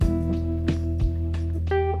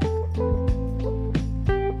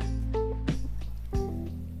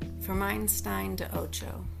Einstein to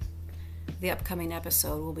Ocho. The upcoming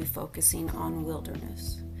episode will be focusing on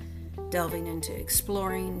wilderness, delving into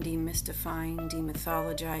exploring, demystifying,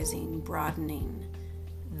 demythologizing, broadening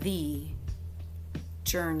the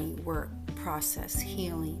journey, work, process,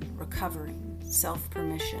 healing, recovering,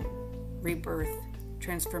 self-permission, rebirth,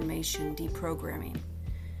 transformation, deprogramming,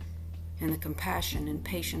 and the compassion and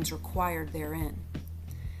patience required therein.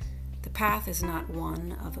 The path is not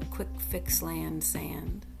one of a quick fix land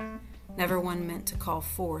sand, never one meant to call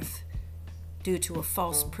forth due to a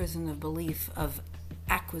false prison of belief of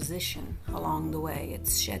acquisition along the way,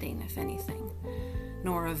 its shedding, if anything,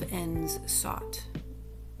 nor of ends sought.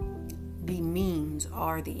 The means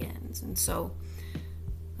are the ends, and so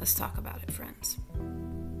let's talk about it, friends.